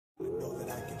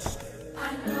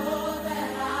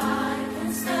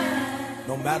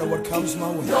no matter what comes my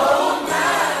way. No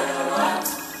matter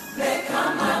what may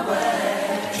come my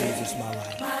way. Jesus, my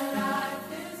life.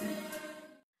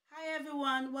 Hi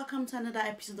everyone, welcome to another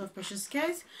episode of Precious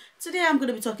Cares. Today I'm going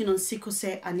to be talking on sickle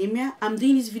cell anemia. I'm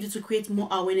doing this video to create more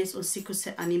awareness on sickle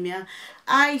cell anemia.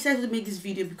 I decided to make this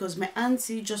video because my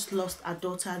auntie just lost her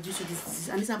daughter due to this disease,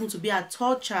 and this happened to be her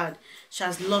third child she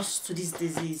has lost to this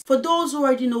disease. For those who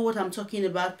already know what I'm talking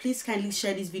about, please kindly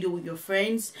share this video with your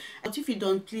friends. But if you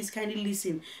don't, please kindly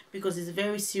listen because it's a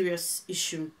very serious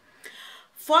issue.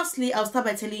 Firstly, I'll start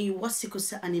by telling you what sickle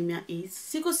cell anemia is.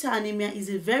 Sickle cell anemia is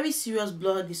a very serious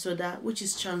blood disorder which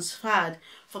is transferred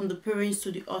from the parents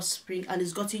to the offspring and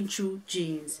is gotten through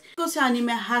genes. Sickle cell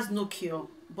anemia has no cure,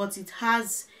 but it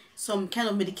has some kind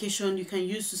of medication you can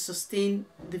use to sustain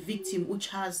the victim which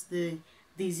has the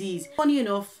disease. Funny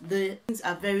enough, the things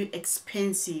are very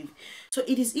expensive. So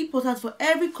it is important for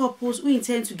every couple who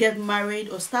intend to get married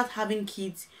or start having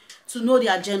kids to know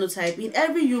their genotype. In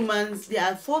every human, there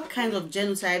are 4 kinds of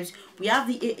genotypes. We have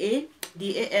the AA,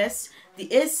 the AS,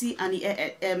 the AC, and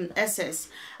the SS.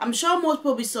 I'm sure most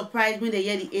people will be surprised when they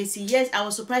hear the AC. Yes, I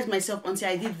was surprised myself until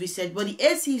I did research, but the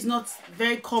AC is not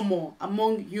very common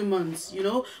among humans, you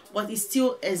know, but it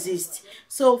still exists.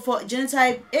 So for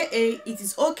genotype AA, it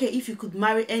is okay if you could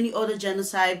marry any other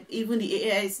genotype, even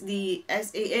the AS, the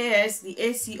SAAS, the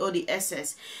AC, or the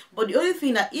SS. But the only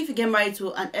thing that if you get married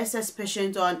to an SS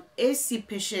patient or an AC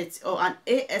patient or an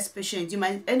AS patient, you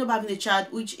might end up having a child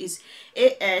which is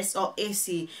AS or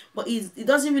AC, but it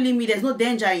doesn't really mean there's no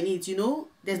danger in it, you know.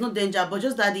 There's no danger, but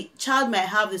just that the child might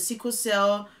have the sickle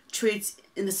cell traits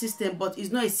in the system, but it's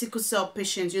not a sickle cell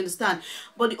patient, you understand.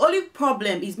 But the only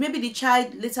problem is maybe the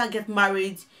child later get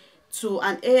married to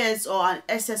an AS or an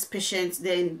SS patient,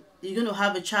 then you're going to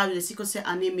have a child with a sickle cell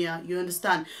anemia, you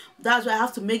understand. That's why I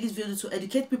have to make this video, to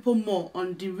educate people more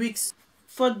on the risks.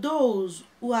 For those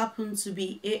who happen to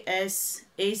be AS,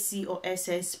 AC, or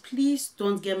SS, please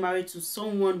don't get married to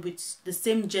someone with the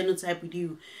same genotype with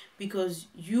you, because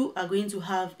you are going to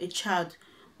have a child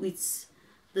with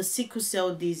the sickle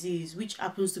cell disease, which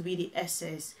happens to be the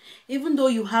SS. Even though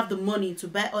you have the money to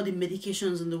buy all the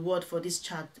medications in the world for this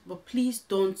child, but please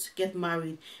don't get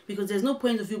married, because there's no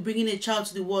point of you bringing a child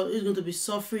to the world who's going to be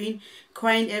suffering,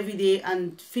 crying every day,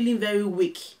 and feeling very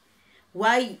weak.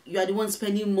 Why you are the one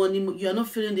spending money, you are not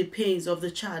feeling the pains of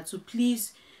the child. So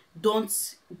please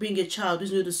don't bring a child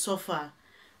who's going to suffer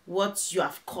what you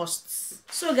have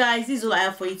cost. So guys, this is all I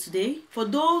have for you today. For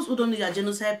those who don't know their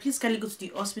genotype, please kindly go to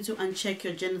the hospital and check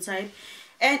your genotype.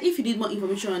 And if you need more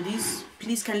information on this,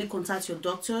 please kindly contact your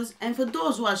doctors. And for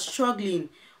those who are struggling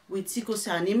with sickle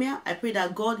cell anemia, I pray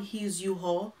that God heals you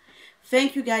all.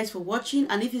 Thank you guys for watching,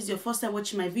 and if it's your first time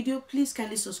watching my video, please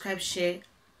kindly subscribe, share,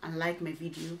 and like my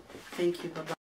video. Thank you. Bye bye.